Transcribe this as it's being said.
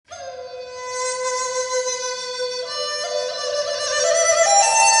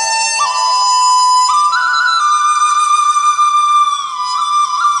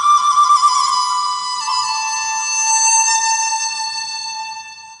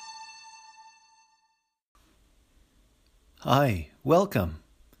Hi, welcome.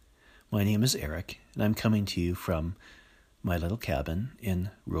 My name is Eric, and I'm coming to you from my little cabin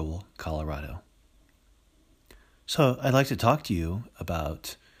in rural Colorado. So, I'd like to talk to you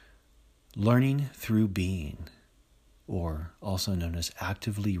about learning through being, or also known as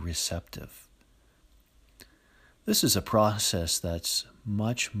actively receptive. This is a process that's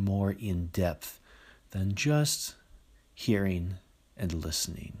much more in depth than just hearing and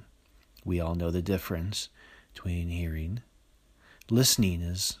listening. We all know the difference between hearing. Listening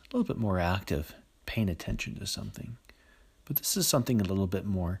is a little bit more active, paying attention to something. But this is something a little bit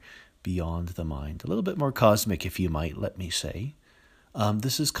more beyond the mind, a little bit more cosmic, if you might let me say.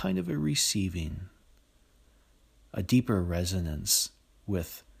 This is kind of a receiving, a deeper resonance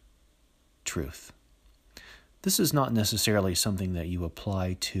with truth. This is not necessarily something that you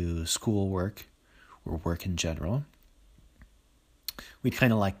apply to schoolwork or work in general. We'd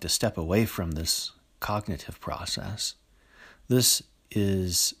kind of like to step away from this cognitive process. This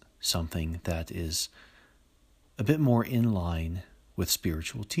is something that is a bit more in line with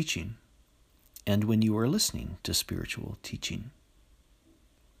spiritual teaching and when you are listening to spiritual teaching.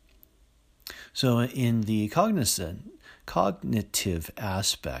 So in the cognitive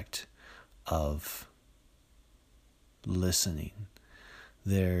aspect of listening,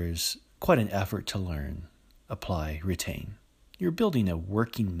 there's quite an effort to learn, apply, retain. You're building a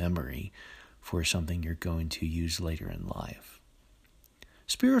working memory for something you're going to use later in life.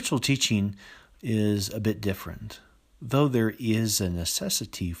 Spiritual teaching is a bit different, though there is a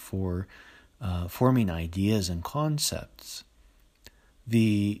necessity for forming ideas and concepts.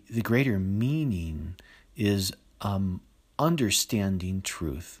 The greater meaning is understanding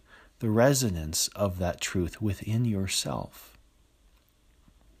truth, the resonance of that truth within yourself.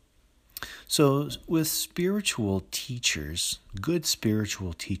 So with spiritual teachers, good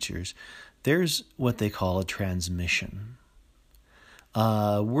spiritual teachers, there's what they call a transmission.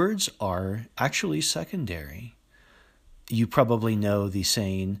 Words are actually secondary. You probably know the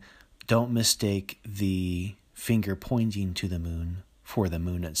saying, don't mistake the finger pointing to the moon for the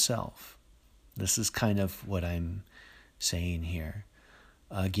moon itself. This is kind of what I'm saying here.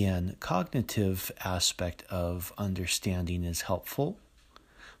 Again, cognitive aspect of understanding is helpful,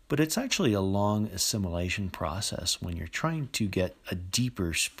 but it's actually a long assimilation process when you're trying to get a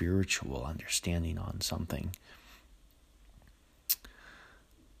deeper spiritual understanding on something.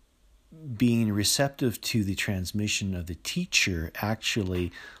 Being receptive to the transmission of the teacher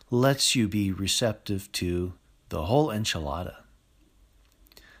actually lets you be receptive to the whole enchilada.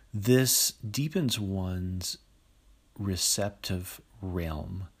 This deepens one's receptive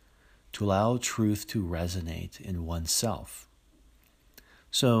realm to allow truth to resonate in oneself.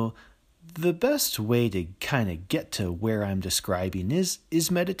 So the best way to kind of get to where I'm describing is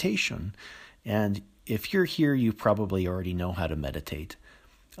meditation. And if you're here, you probably already know how to meditate.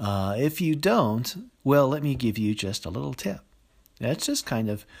 If you don't, well, let me give you just a little tip. It's just kind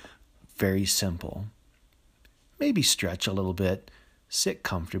of very simple. Maybe stretch a little bit, sit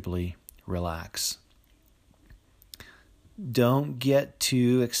comfortably, relax. Don't get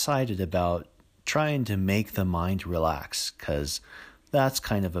too excited about trying to make the mind relax, because that's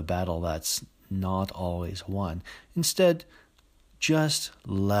kind of a battle that's not always won. Instead, just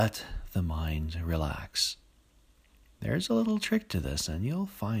let the mind relax. There's a little trick to this, and you'll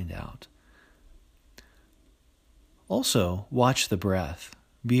find out. Also, watch the breath.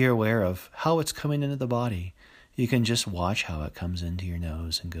 Be aware of how it's coming into the body. You can just watch how it comes into your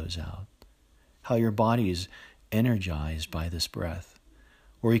nose and goes out. How your body is energized by this breath.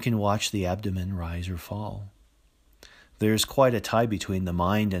 Or you can watch the abdomen rise or fall. There's quite a tie between the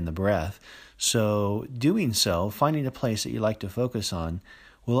mind and the breath, so doing so, finding a place that you like to focus on,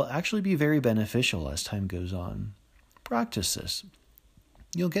 will actually be very beneficial as time goes on. Practice this.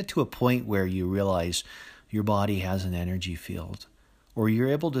 You'll get to a point where you realize your body has an energy field, or you're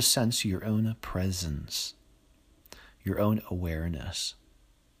able to sense your own presence, your own awareness.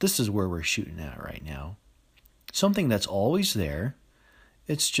 This is where we're shooting at right now. Something that's always there.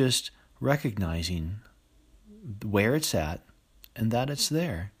 It's just recognizing where it's at and that it's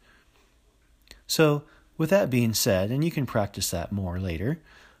there. So with that being said, and you can practice that more later,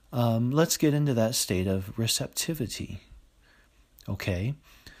 let's get into that state of receptivity. Okay,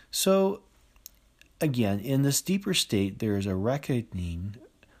 so again, in this deeper state, there is a reckoning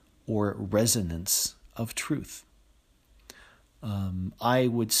or resonance of truth. I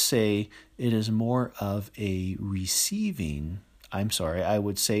would say it is more of a I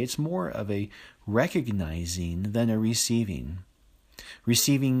would say it's more of a recognizing than a receiving.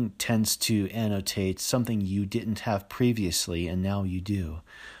 Receiving tends to annotate something you didn't have previously and now you do.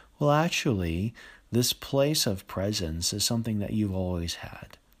 Well, actually, This place of presence is something that you've always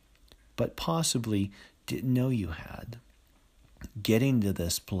had, but possibly didn't know you had. Getting to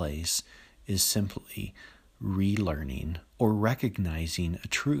this place is simply relearning or recognizing a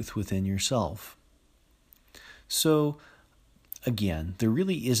truth within yourself. So, again, there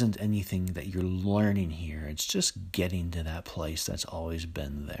really isn't anything that you're learning here. It's just getting to that place that's always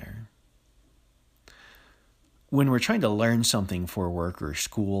been there. When we're trying to learn something for work or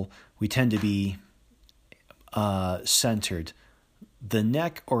school, we tend to be centered the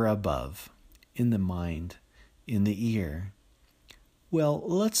neck or above, in the mind, in the ear. Well,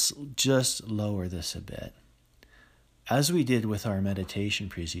 let's just lower this a bit. As we did with our meditation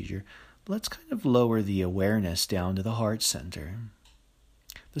procedure, let's kind of lower the awareness down to the heart center,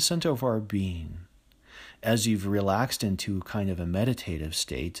 the center of our being. As you've relaxed into kind of a meditative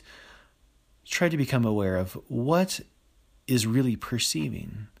state, try to become aware of what is really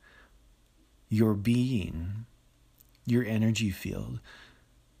perceiving your being, your energy field.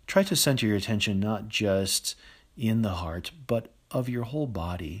 Try to center your attention not just in the heart, but of your whole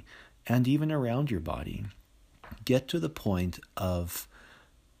body and even around your body. Get to the point of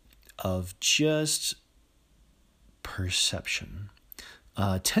just perception.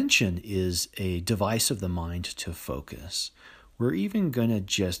 Attention is a device of the mind to focus. We're even going to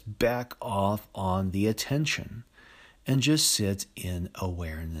just back off on the attention and just sit in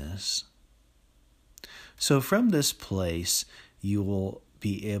awareness. So from this place, you will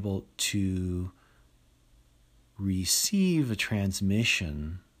be able to receive a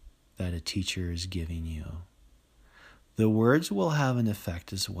transmission that a teacher is giving you. The words will have an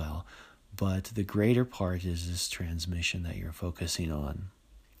effect as well, but the greater part is this transmission that you're focusing on.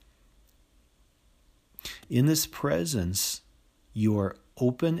 In this presence, you are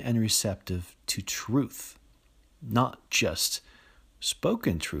open and receptive to truth, not just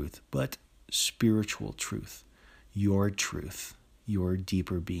spoken truth, but spiritual truth, your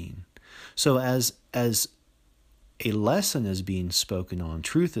deeper being. So as a lesson is being spoken on,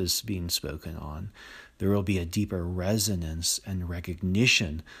 truth is being spoken on, there will be a deeper resonance and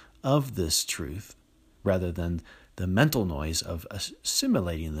recognition of this truth rather than the mental noise of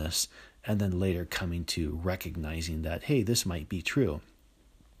assimilating this and then later coming to recognizing that, hey, this might be true.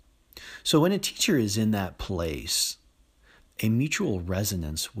 So when a teacher is in that place, a mutual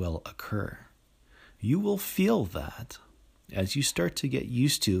resonance will occur. You will feel that as you start to get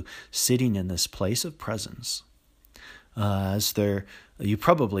used to sitting in this place of presence. You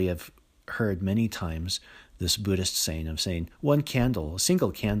probably have heard many times this Buddhist saying of saying one candle, a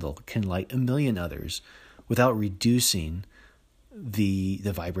single candle, can light a million others without reducing the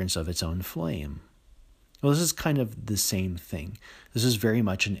vibrance of its own flame. Well, this is kind of the same thing. This is very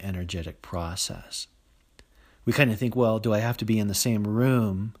much an energetic process. We kind of think, well, do I have to be in the same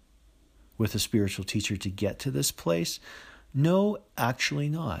room with a spiritual teacher to get to this place? No, actually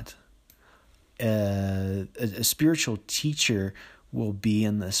not. A spiritual teacher will be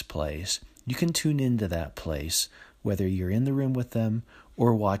in this place. You can tune into that place, whether you're in the room with them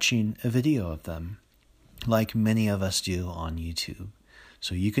or watching a video of them, like many of us do on YouTube.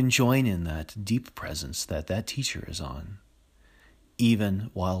 So you can join in that deep presence that teacher is on, even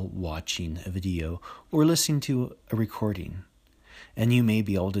while watching a video or listening to a recording. And you may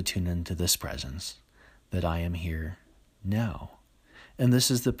be able to tune into this presence, that I am here now. And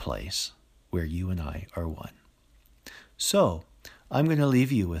this is the place where you and I are one. So I'm going to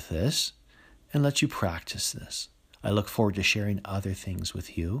leave you with this and let you practice this. I look forward to sharing other things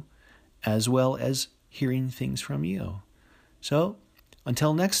with you, as well as hearing things from you. So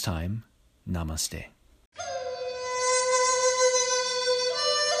until next time, namaste.